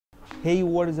Hey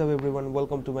what's up everyone,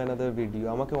 welcome to my another video.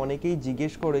 আমাকে অনেকেই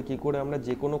জিজ্ঞেস করে কি করে আমরা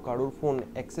যে কোনো কারোর ফোন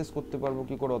অ্যাক্সেস করতে পারবো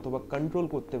কি করে, অথবা কন্ট্রোল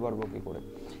করতে পারবো কি করে।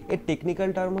 এর টেকনিক্যাল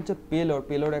টার্ম হচ্ছে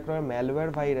পেলোর একটা ম্যালওয়্যার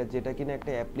ভাইরাস, যেটা কিনা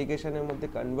একটা অ্যাপ্লিকেশনের মধ্যে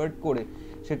কনভার্ট করে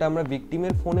সেটা আমরা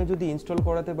ভিকটিমের ফোনে যদি ইনস্টল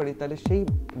করাতে পারি, তাহলে সেই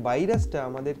ভাইরাসটা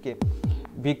আমাদেরকে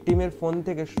ভিকটিমের ফোন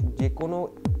থেকে যে কোনো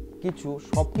কিছু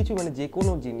সব কিছু মানে যে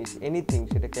কোনো জিনিস এনিথিং,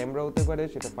 সেটা ক্যামেরা হতে পারে,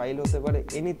 সেটা ফাইল হতে পারে,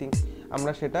 এনিথিং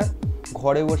আমরা সেটা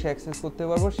ঘরে বসে অ্যাক্সেস করতে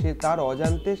পারবো। সে তার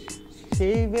অজান্তে, সে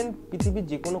ইভেন পৃথিবীর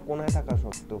যে কোনো কোনায় থাকা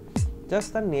সত্ত্বেও জাস্ট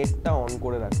তার নেটটা অন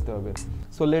করে রাখতে হবে।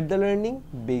 So let the learning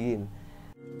begin.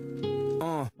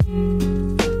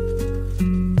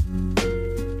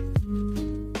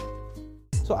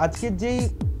 So আজকের যেই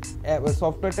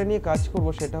সফটওয়্যারটা নিয়ে কাজ করব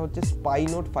সেটা হচ্ছে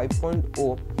স্পাইনোট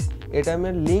 5.0। এটা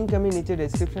আমার লিঙ্ক আমি নিচে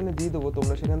ডেসক্রিপশানে দিয়ে দেবো,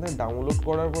 তোমরা সেখান থেকে ডাউনলোড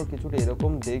করার পর কিছুটা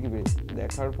এরকম দেখবে।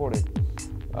 দেখার পরে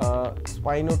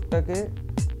স্পাইনোটটাকে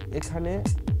এখানে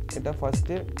এটা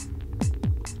ফার্স্টে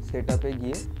সেট আপে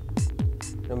গিয়ে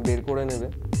বের করে নেবে।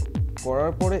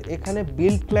 করার পরে এখানে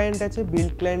বিল্ড ক্লায়েন্ট আছে,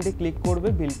 বিল্ড ক্লায়েন্টে ক্লিক করবে।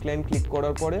 বিল্ড ক্লায়েন্ট ক্লিক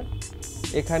করার পরে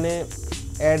এখানে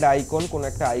অ্যাড আইকন, কোনো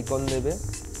একটা আইকন দেবে,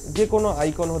 যে কোনো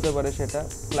আইকন হতে পারে। সেটা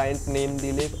ক্লায়েন্ট নেম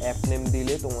দিলে, অ্যাপ নেম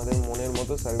দিলে, তোমাদের মনের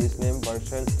মতো সার্ভিস নেম,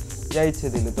 ভার্সন যা ইচ্ছে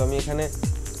দিলে। তো আমি এখানে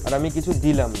আর আমি কিছু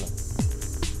দিলাম না,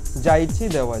 যা ইচ্ছে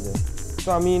দেওয়া যায়। তো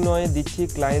আমি নয় দিচ্ছি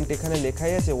ক্লায়েন্ট, এখানে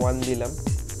লেখাই আছে 1 দিলাম,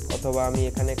 অথবা আমি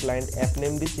এখানে ক্লায়েন্ট অ্যাপ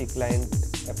নেম দিচ্ছি, ক্লায়েন্ট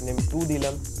অ্যাপ নেম 2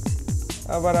 দিলাম।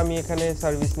 আবার আমি এখানে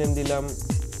সার্ভিস নেম দিলাম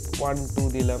 1 2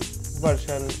 দিলাম,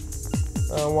 ভার্সন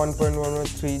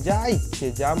 1.1.3, যা ইচ্ছে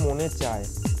যা মনে চায়।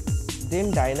 দেন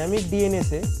ডাইনামিক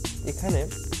ডিএনএসে এখানে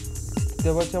দেখতে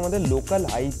পাচ্ছি আমাদের লোকাল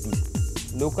আইপি।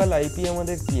 লোকাল আইপি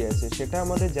আমাদের কি আছে সেটা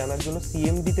আমাদের জানার জন্য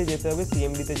সিএমডিতে যেতে হবে।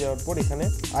 সিএমডিতে যাওয়ার পর এখানে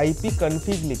আইপি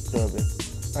কনফিগ লিখতে হবে।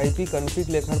 আইপি কনফিগ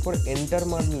লেখার পর এন্টার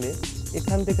মারলে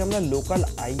এখান থেকে আমরা লোকাল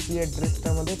আইপি অ্যাড্রেসটা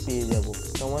আমাদের পেয়ে যাব।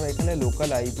 তো আমার এখানে লোকাল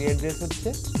আইপি অ্যাড্রেস হচ্ছে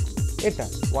এটা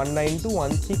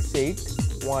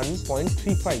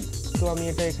 192.168.1.35। তো আমি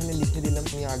এটা এখানে লিখে দিলাম।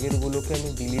 আমি আগেরগুলোকে আমি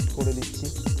ডিলিট করে দিচ্ছি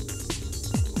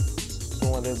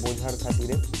তোমাদের বোঝার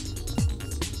খাতিরে।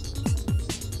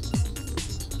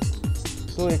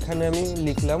 তো এখানে আমি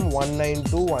লিখলাম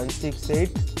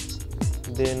 192.168,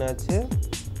 দেন আছে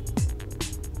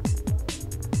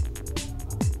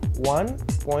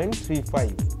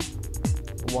 1.35,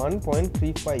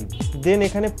 দেন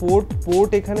এখানে পোর্ট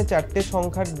এখানে 4টে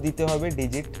সংখ্যার দিতে হবে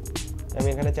ডিজিট। আমি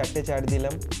এখানে 4টে 4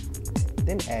 দিলাম,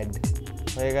 দেন অ্যাড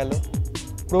হয়ে গেল।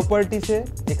 প্রপার্টিসে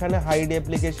এখানে hide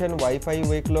application, wifi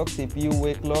ওয়েক lock, CPU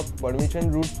ওয়েক lock, permission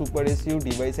root, super SU,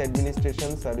 device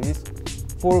administration, service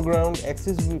foreground,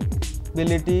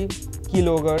 accessibility,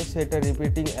 keylogger, সেটা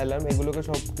রিপিটিং অ্যালার্ম, এগুলোকে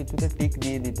সব কিছুতে টিক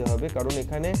দিয়ে দিতে হবে। কারণ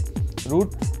এখানে রুট,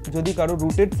 যদি কারো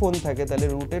রুটেড ফোন থাকে তাহলে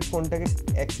রুটেড ফোনটাকে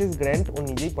অ্যাক্সেস গ্র্যান্ট ও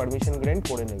নিজেই পারমিশন গ্র্যান্ট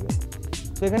করে নেবে।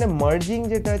 তো এখানে মার্জিং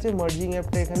যেটা আছে, মার্জিং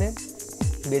অ্যাপটা এখানে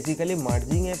বেসিক্যালি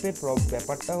মার্জিং অ্যাপের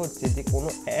ব্যাপারটা হচ্ছে যে কোনো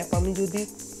অ্যাপ আমি যদি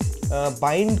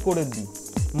বাইন্ড করে দিই,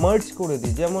 মার্জ করে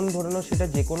দিই, যেমন ধরে নাও সেটা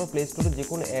যে কোনো প্লে স্টোরে যে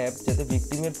কোনো অ্যাপ, যাতে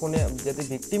ভিকটিমের ফোনে, যাতে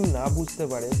ভিকটিম না বুঝতে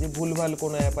পারে যে ভুলভাল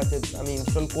কোনো অ্যাপ আছে আমি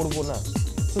ইনস্টল করব না।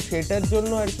 তো সেটার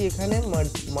জন্য আর কি এখানে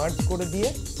মার্জ করে দিয়ে,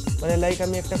 মানে লাইক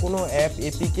আমি একটা কোনো অ্যাপ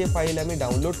এপিকে ফাইল আমি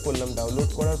ডাউনলোড করলাম, ডাউনলোড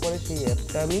করার পরে সেই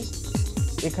অ্যাপটা আমি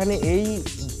এখানে এই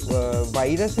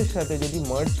ভাইরাসের সাথে যদি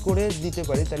মার্জ করে দিতে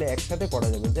পারি তাহলে একসাথে করা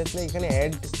যাবে। জাস্ট না এখানে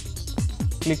অ্যাড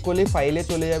ক্লিক করলেই ফাইলে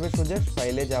চলে যাবে সোজা।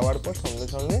 ফাইলে যাওয়ার পর সঙ্গে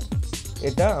সঙ্গে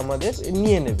এটা আমাদের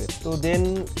নিয়ে নেবে। তো দেন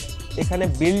এখানে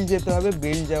বিল্ড যেতে হবে।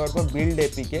 বিল্ড যাওয়ার পর বিল্ড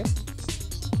এপিকে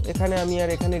এখানে আমি আর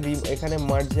এখানে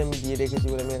মার্জ আমি দিয়ে রেখেছি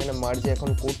বলে আমি এখানে মার্জ এখন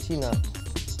করছি না,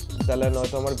 তাহলে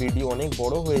নয়তো আমার ভিডিও অনেক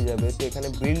বড় হয়ে যাবে। তো এখানে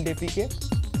বিল্ড এপিকে,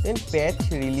 দেন প্যাচ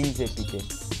রিলিজ এপিকে।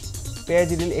 প্যাচ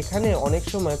রিলিজ, এখানে অনেক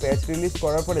সময় প্যাচ রিলিজ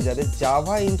করার পরে যাদের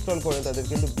জাভা ইনস্টল করে তাদের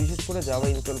কিন্তু বিশেষ করে জাভা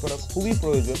ইনস্টল করা খুবই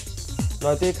প্রয়োজন,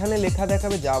 নয়তো এখানে লেখা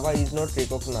দেখাবে জাভা ইজ নট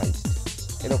রিকগনাইজড,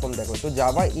 এরকম দেখো। তো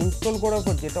জাভা ইনস্টল করার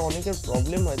পর যেটা অনেকের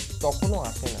প্রবলেম হয়, তখনও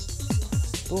আসে না।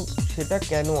 তো সেটা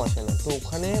কেন আসে না? তো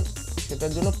ওখানে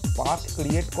সেটার জন্য পাথ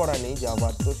ক্রিয়েট করা নেই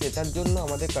জাভার। তো সেটার জন্য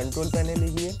আমাদের কন্ট্রোল প্যানেলে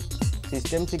গিয়ে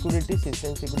সিস্টেম সিকিউরিটি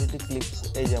ক্লিক,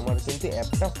 এই যে আমার কিন্তু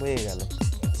অ্যাপটা হয়ে গেল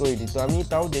তৈরি। তো আমি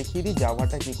তাও দেখিয়ে দিই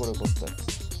জাভাটা কী করে করতে হবে।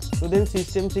 তো দেন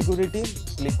সিস্টেম সিকিউরিটি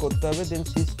ক্লিক করতে হবে। দেন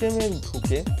সিস্টেমে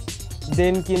ঢুকে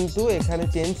দেন কিন্তু এখানে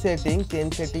চেঞ্জ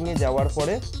সেটিংয়ে যাওয়ার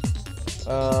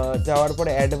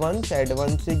পরে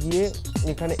অ্যাডভান্সে গিয়ে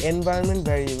এখানে এনভায়রনমেন্ট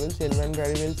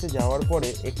ভ্যারিয়েবলসে যাওয়ার পরে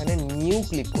এখানে নিউ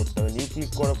ক্লিক করতে হবে। নিউ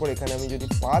ক্লিক করার পর এখানে আমি যদি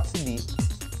পাথ দিই,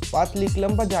 পাথ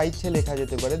লিখলাম বা যা ইচ্ছে লেখা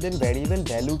যেতে পারে। দেন ভ্যারিয়েবল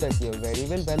ভ্যালুটা কী হবে?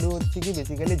 ভ্যারিয়েবল ভ্যালু হচ্ছে কি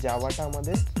বেসিক্যালি জাভাটা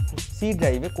আমাদের সি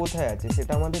ড্রাইভে কোথায় আছে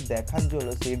সেটা আমাদের দেখার জন্য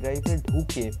সি ড্রাইভে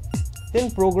ঢুকে দেন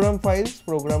প্রোগ্রাম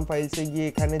ফাইলসে গিয়ে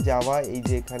এখানে জাভা, এই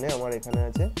যে এখানে আমার এখানে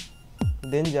আছে,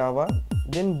 দেন জাভা,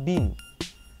 দেন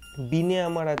বিনে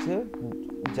আমার আছে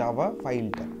জাভা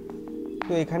ফাইলটা।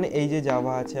 তো এখানে এই যে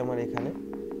জাভা আছে আমার এখানে,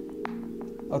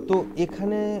 তো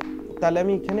এখানে তাহলে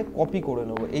আমি এখানে কপি করে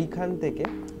নেবো, এইখান থেকে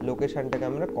লোকেশনটাকে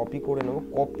আমরা কপি করে নেবো,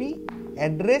 কপি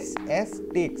অ্যাড্রেস অ্যাজ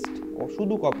টেক্সট,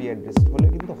 শুধু কপি অ্যাড্রেস হলে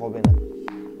কিন্তু হবে না,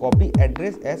 কপি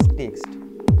অ্যাড্রেস অ্যাজ টেক্সট।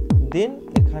 দেন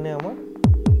এখানে আমার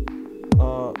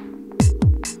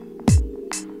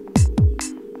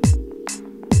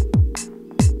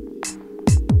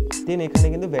এখানে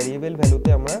কিন্তু ভ্যারিয়েবল ভ্যালুতে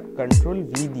আমরা কন্ট্রোল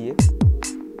ভি দিয়ে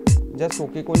জাস্ট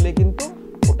ওকে করলে কিন্তু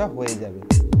ওটা হয়ে যাবে।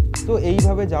 তো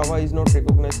এইভাবে জাভা ইজ নট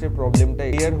রিকগনাইজড এর প্রবলেমটা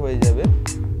ক্লিয়ার হয়ে যাবে।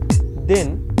 দেন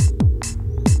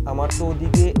আমার তো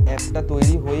ওদিকে অ্যাপটা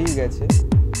তৈরি হয়েই গেছে,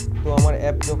 তো আমার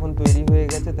অ্যাপ যখন তৈরি হয়ে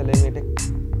গেছে তাহলে আমি এটা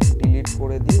ডিলিট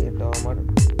করে দিই, এটাও আমার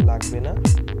লাগবে না,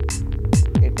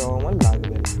 এটাও আমার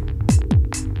লাগবে না,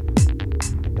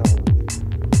 এটাও আমার।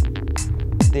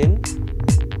 দেন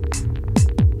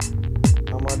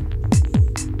আমার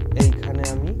এইখানে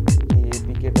আমি এই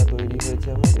এপিকেটা তৈরি হয়েছে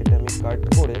আমার, এটা আমি কাট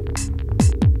করে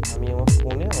আমি আমার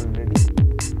ফোনে অলরেডি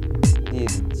দিয়ে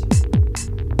দিচ্ছি।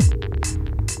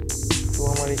 তো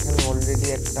আমার এখানে অলরেডি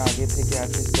একটা আগে থেকে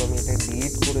আছে, তো আমি এটা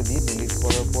ডিলিট করে দিই। ডিলিট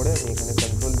করার পরে আমি এখানে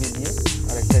কন্ট্রোল ভি দিয়ে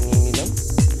আরেকটা নিয়ে নিলাম।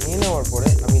 নিয়ে নেওয়ার পরে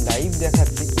আমি লাইভ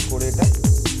দেখাচ্ছি কী করে এটা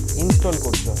ইনস্টল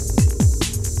করতে হবে।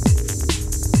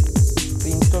 তো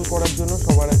ইনস্টল করার জন্য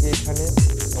সবার আগে এখানে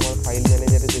আমার ফাইল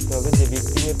ম্যানেজারে যেতে হবে, যে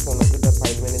ভিকটিমের ফোন আছে তার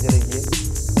ফাইল ম্যানেজারে গিয়ে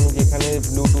আমি যেখানে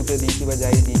ব্লুটুথে দিয়েছি বা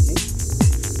যাই দিয়েছি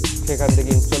সেখান থেকে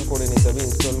ইনস্টল করে নিতে হবে।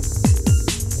 ইনস্টল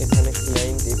এখানে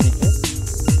ক্লায়েন্ট এপিকে,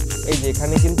 এই যে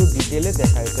এখানে কিন্তু ডিটেলে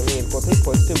দেখা যাচ্ছে, আমি এর কথাই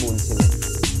ফার্স্টে বলছিলাম,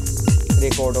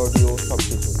 রেকর্ড অডিও সব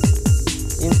কিছু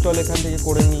ইনস্টল এখান থেকে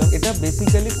করে নিলাম। এটা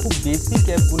বেসিক্যালি খুব বেসিক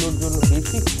অ্যাপগুলোর জন্য,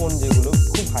 বেসিক ফোন যেগুলো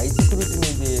খুব হাই সিকিউরিটি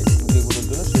নেই যেগুলোর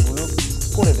জন্য, সেগুলো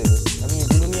করে দেবে। আমি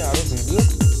এগুলো নিয়ে আরও ভিডিও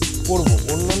করব,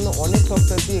 অন্যান্য অনেক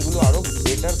সফটওয়্যার দিয়ে এগুলো আরও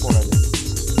বেটার করা যায়।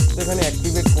 তো এখানে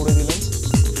অ্যাক্টিভেট করে দিলাম।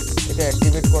 এটা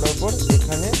অ্যাক্টিভেট করার পর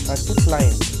এখানে আছে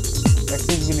ক্লায়েন্ট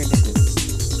অ্যাক্সেসিবিলিটিতে,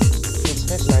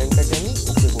 সেখানে ক্লায়েন্টটাকে আমি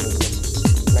ওকে করে দিলাম।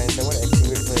 ক্লায়েন্ট আমার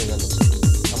অ্যাক্টিভেট হয়ে গেল।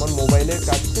 আমার মোবাইলের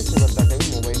কাজ শেষ, এবার তাকে আমি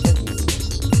মোবাইলটা দিয়ে দিলাম।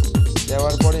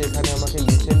 দেওয়ার পরে এখানে আমাকে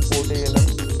লিসেন পোর্টে গেলাম।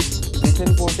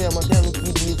 লিসেন পোর্টে আমাকে আমি কি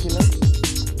দিয়েছিলাম,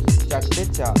 4টে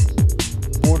 4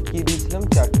 পোর্ট কি দিয়েছিলাম,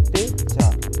 4টে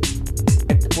 4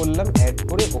 অ্যাড করলাম, অ্যাড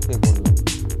করে ওকে করলাম।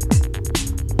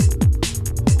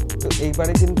 তো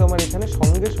এইবারে কিন্তু আমার এখানে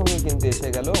সঙ্গে সঙ্গে কিন্তু এসে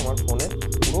গেল আমার ফোনের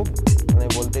পুরো, মানে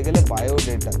বলতে গেলে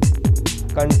বায়োডেটা,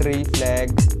 কান্ট্রি, ফ্ল্যাগ,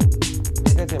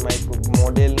 ঠিক আছে,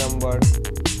 মডেল নাম্বার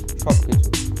সব কিছু।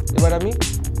 এবার আমি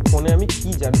ফোনে আমি কি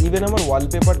জানি, ইভেন আমার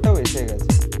ওয়ালপেপারটাও এসে গেছে,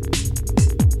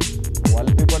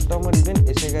 ওয়ালপেপারটাও আমার ইভেন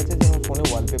এসে গেছে যে আমার ফোনে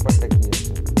ওয়ালপেপারটা কি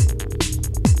আছে।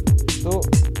 তো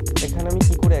এখানে আমি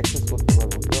কি করে অ্যাক্সেস করতে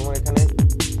পারবো, তো আমার এখানে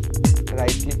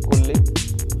রাইট ক্লিক করলেই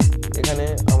এখানে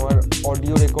আমার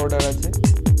অডিও রেকর্ডার আছে,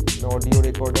 অডিও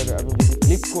রেকর্ডার আমি যদি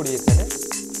ক্লিক করি এখানে,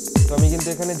 তো আমি কিন্তু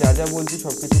এখানে যা যা বলছি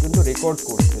সব কিছু কিন্তু রেকর্ড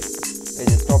করছে। এই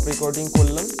যে স্টপ রেকর্ডিং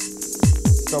করলাম,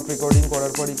 স্টপ রেকর্ডিং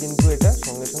করার পরই কিন্তু এটা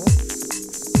সঙ্গে সঙ্গে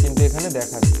কিন্তু এখানে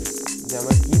দেখাচ্ছে যে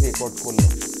আমরা কি রেকর্ড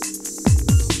করলাম।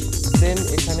 দেন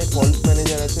এখানে কলস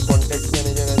ম্যানেজার আছে, কন্ট্যাক্ট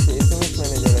ম্যানেজার আছে, এসএমএস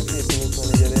ম্যানেজার আছে। এসএমএস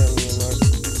ম্যানেজারে আমি আমার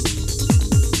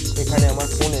এখানে আমার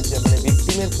ফোনে যে মানে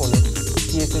ভিকটিমের ফোনে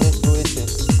কি এসএমএস রয়েছে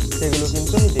সেগুলো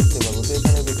কিন্তু আমি দেখতে পাবো। তো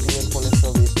এখানে ভিকটিমের ফোনের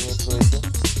সব এসএমএস রয়েছে,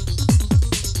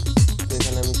 তো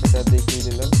এখানে আমি সেটা দেখিয়ে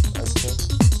দিলাম। আচ্ছা,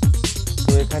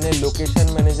 তো এখানে লোকেশন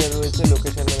ম্যানেজার রয়েছে,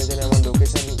 লোকেশন ম্যানেজারে আমার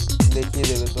লোকেশন দেখিয়ে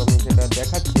দেবে, তো আমি সেটা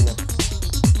দেখাচ্ছি না।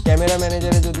 ক্যামেরা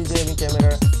ম্যানেজারে যদি যে আমি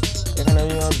ক্যামেরা, এখানে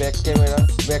আমি আমার ব্যাক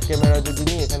ক্যামেরা যদি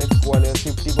নিই, এখানে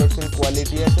 50%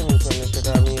 কোয়ালিটি আছে, আমি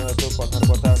সেটা আমি হয়তো কথার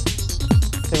কথা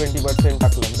 70%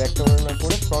 রাখলাম, ব্যাক ক্যামেরা না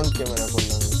করে ফ্রন্ট ক্যামেরা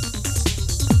করলাম,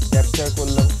 ক্যাপচার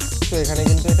করলাম। তো এখানে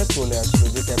কিন্তু এটা চলে আসলো,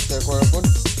 যে ক্যাপচার করার পর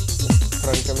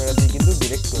ফ্রন্ট ক্যামেরা দিয়ে কিন্তু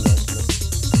ডিরেক্ট চলে আসলো।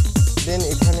 দেন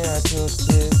এখানে আছে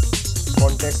হচ্ছে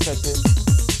কন্ট্যাক্টস আছে,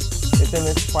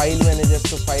 এসএমএস ফাইল ম্যানেজার,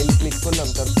 তো ফাইল ক্লিক করলাম,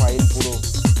 তার ফাইল পুরো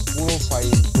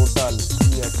ফাইল টোটাল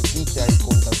কি আছে, কি চাই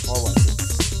কোনটা সব আছে,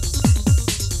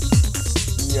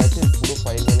 কি আছে পুরো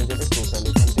ফাইল ম্যানেজারে টোটাল।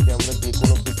 এখান থেকে আমরা যে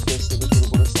কোনো পিকচার থেকে শুরু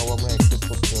করে সব আমরা অ্যাক্সেস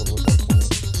করতে পারবো তার ফোনে।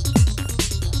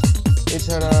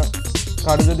 এছাড়া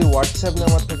কারো যদি হোয়াটসঅ্যাপ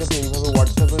নেওয়ার থাকে, তো এইভাবে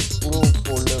হোয়াটসঅ্যাপের পুরো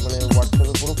ফোল্ডার, মানে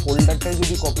হোয়াটসঅ্যাপের পুরো ফোল্ডারটাই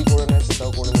যদি কপি করে নেয়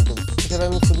সেটাও করে নিতে পারি। এছাড়া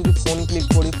আমি যদি ফোন ক্লিক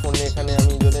করি, ফোনে এখানে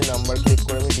আমি যদি নাম্বার ক্লিক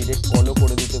করে আমি ডিরেক্ট কলও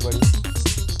করে দিতে পারি,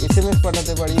 এসএমএস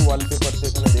পাঠাতে পারি, ওয়ালপেপার তো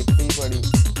এখানে দেখতেই পারি।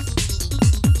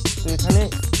 তো এখানে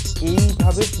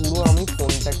এইভাবে পুরো আমি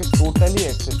ফোনটাকে টোটালি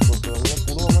অ্যাক্সেস করতে পারবো, মানে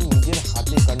পুরো আমার নিজের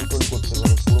হাতে কন্ট্রোল করতে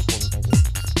পারবো পুরো ফোনটাকে।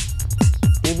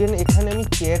 ইভেন এখানে আমি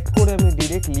চ্যাট করে আমি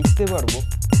ডিরেক্ট লিখতে পারবো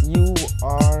ইউ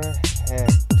আর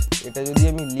হ্যাক, এটা যদি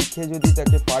আমি লিখে যদি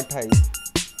তাকে পাঠাই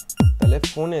তাহলে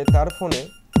তার ফোনে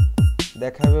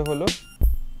দেখাবে হলো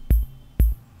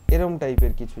এরম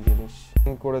টাইপের কিছু জিনিস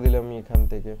করে দিলাম আমি এখান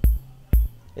থেকে,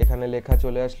 এখানে লেখা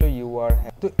চলে আসলো ইউ আর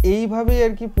হ্যাক। তো এইভাবেই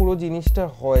আর কি পুরো জিনিসটা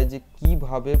হয় যে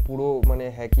কিভাবে পুরো মানে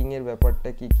হ্যাকিং এর ব্যাপারটা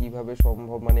কিভাবে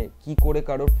সম্ভব, মানে কি করে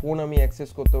কারোর ফোন আমি অ্যাক্সেস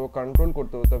করতে পারবো, কন্ট্রোল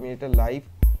করতে পারবো। তো আমি এটা লাইভ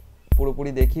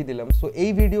পুরোপুরি দেখিয়ে দিলাম। সো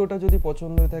এই ভিডিওটা যদি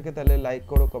পছন্দ হয়ে থাকে তাহলে লাইক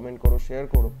করো, কমেন্ট করো, শেয়ার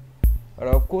করো, আর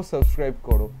অফকোর্স সাবস্ক্রাইব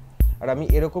করো। আর আমি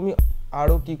এরকমই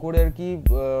আরও কি করে আর কি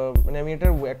মানে আমি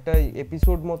এটার একটা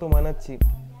এপিসোড মতো বানাচ্ছি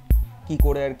কি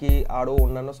করে আর কি আরও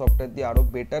অন্যান্য সফটওয়্যার দিয়ে আরও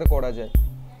বেটার করা যায়,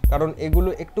 কারণ এগুলো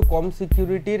একটু কম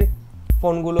সিকিউরিটির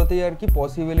ফোনগুলোতেই আর কি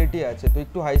পসিবিলিটি আছে। তো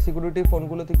একটু হাই সিকিউরিটির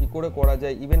ফোনগুলোতে কি করে করা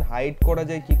যায়, ইভেন হাইড করা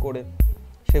যায় কি করে,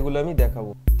 সেগুলো আমি দেখাবো।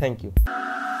 Thank you.